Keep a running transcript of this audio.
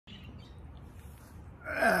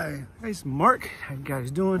Hey, it's Mark. How you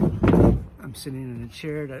guys doing? I'm sitting in a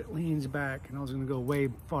chair that leans back, and I was gonna go way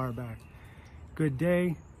far back. Good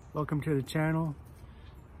day. Welcome to the channel.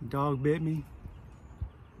 Dog bit me.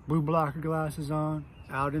 Blue blocker glasses on,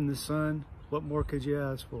 out in the sun. What more could you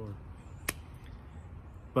ask for?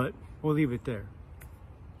 But we'll leave it there.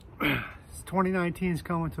 2019 is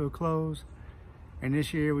coming to a close, and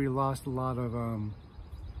this year we lost a lot of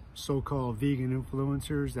so-called vegan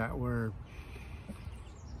influencers that were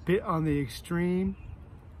bit on the extreme,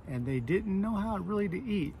 and they didn't know how really to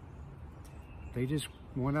eat. They just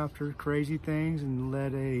went after crazy things and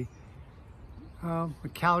led a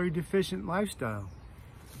calorie deficient lifestyle.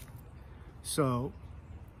 So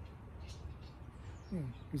yeah,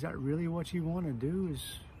 is that really what you want to do, is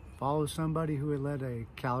follow somebody who had led a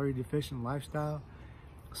calorie deficient lifestyle,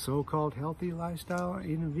 so-called healthy lifestyle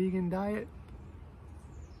in a vegan diet?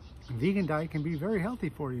 A vegan diet can be very healthy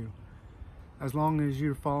for you, as long as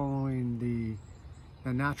you're following the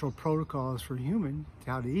natural protocols for human,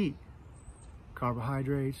 how to eat.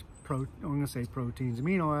 Carbohydrates, I'm gonna say proteins,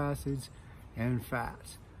 amino acids, and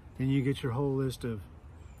fats. Then you get your whole list of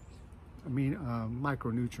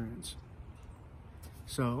micronutrients.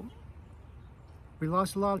 So we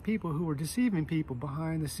lost a lot of people who were deceiving people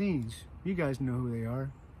behind the scenes. You guys know who they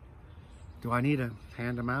are. Do I need to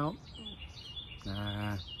hand them out?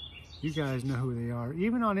 Nah. You guys know who they are.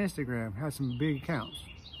 Even on Instagram, have some big accounts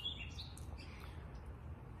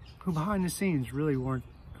who behind the scenes really weren't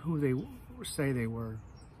who they say they were.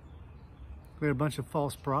 They're a bunch of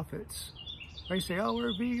false prophets. They say, oh,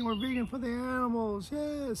 we're vegan for the animals.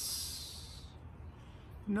 Yes.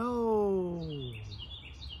 No.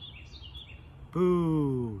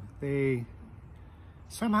 Boo. They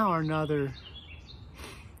somehow or another,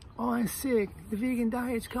 oh, I'm sick. The vegan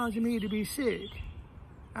diet's causing me to be sick.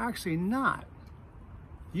 Actually not.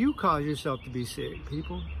 You cause yourself to be sick,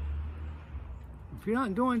 people. If you're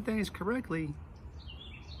not doing things correctly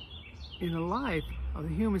in the life of a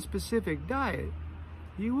human specific diet,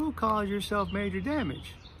 you will cause yourself major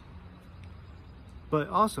damage. But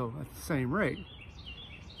also at the same rate,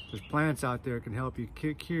 there's plants out there that can help you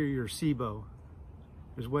cure your SIBO.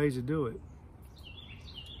 There's ways to do it.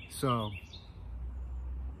 So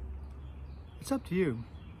it's up to you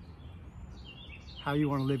how you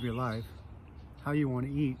want to live your life, how you want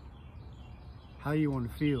to eat, how you want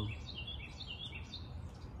to feel.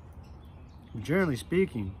 Generally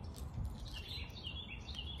speaking,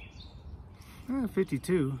 I'm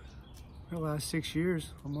 52. For the last 6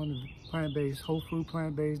 years, I'm on the plant-based, whole food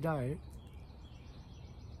plant-based diet.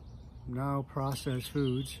 No processed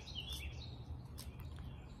foods.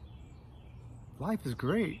 Life is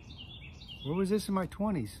great. Where was this in my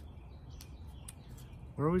 20s?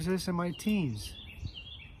 Where was this in my teens?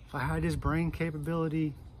 If I had this brain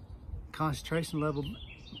capability, concentration level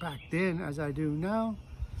back then as I do now,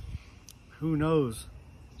 who knows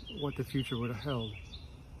what the future would have held.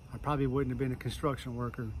 I probably wouldn't have been a construction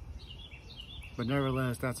worker, but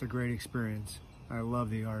nevertheless, that's a great experience. I love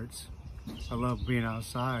the arts. I love being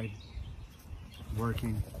outside,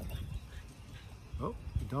 working. Oh,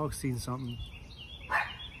 the dog's seen something.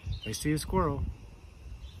 They see a squirrel.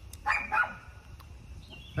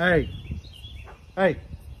 Hey, hey.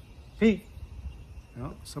 Pete.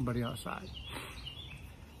 No, somebody outside.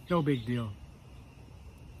 No big deal.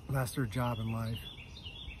 That's their job in life.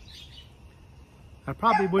 I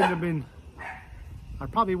probably wouldn't have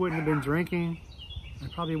been drinking. I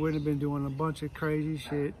probably wouldn't have been doing a bunch of crazy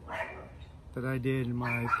shit that I did in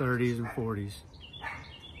my 30s and 40s.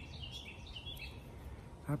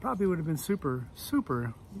 I probably would have been super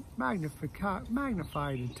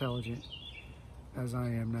magnified intelligent as I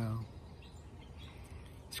am now.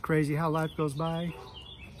 It's crazy how life goes by.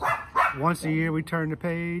 Once a year we turn the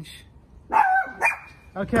page.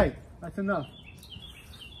 Okay, that's enough.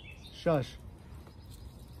 Shush.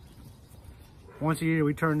 Once a year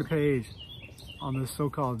we turn the page on this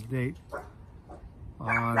so-called date.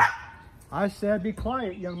 I said be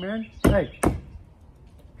quiet, young man. Hey,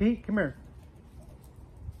 Pete, come here.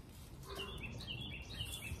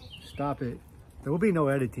 Stop it. There will be no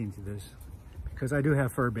editing to this because I do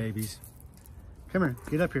have fur babies. Come here,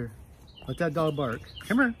 get up here. Let that dog bark.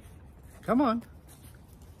 Come here, come on.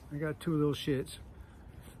 I got two little shits.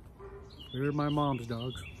 They're my mom's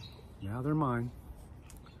dogs. Now they're mine.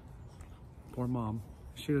 Poor mom.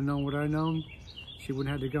 Should have known what I known. She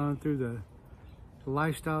wouldn't have had to gone through the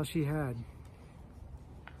lifestyle she had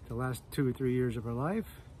the last 2 or 3 years of her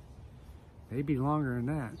life. Maybe longer than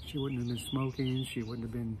that. She wouldn't have been smoking. She wouldn't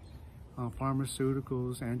have been on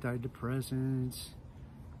pharmaceuticals, antidepressants,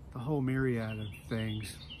 the whole myriad of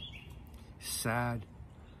things. Sad.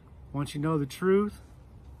 Once you know the truth,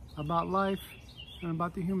 about life and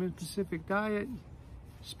about the human Pacific diet.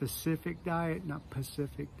 Specific diet, not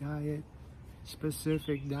Pacific diet.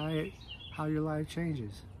 Specific diet, how your life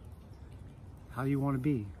changes, how you want to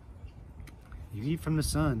be. You eat from the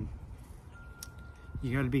sun.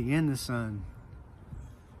 You got to be in the sun.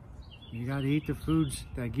 You got to eat the foods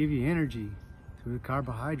that give you energy through the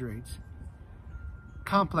carbohydrates.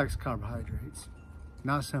 Complex carbohydrates,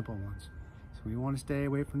 not simple ones. So we want to stay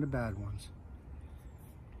away from the bad ones.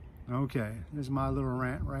 Okay, this is my little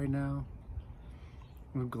rant right now.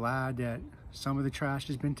 I'm glad that some of the trash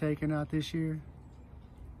has been taken out this year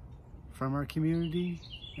from our community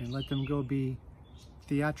and let them go be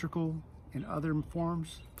theatrical in other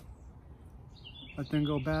forms. Let them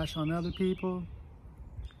go bash on other people.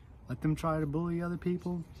 Let them try to bully other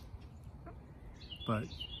people. But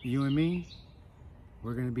you and me,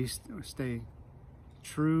 we're going to stay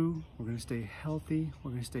true. We're going to stay healthy.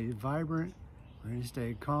 We're going to stay vibrant. We're going to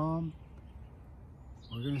stay calm.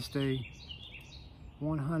 We're going to stay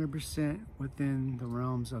 100% within the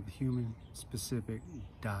realms of human specific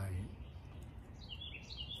diet.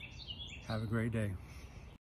 Have a great day.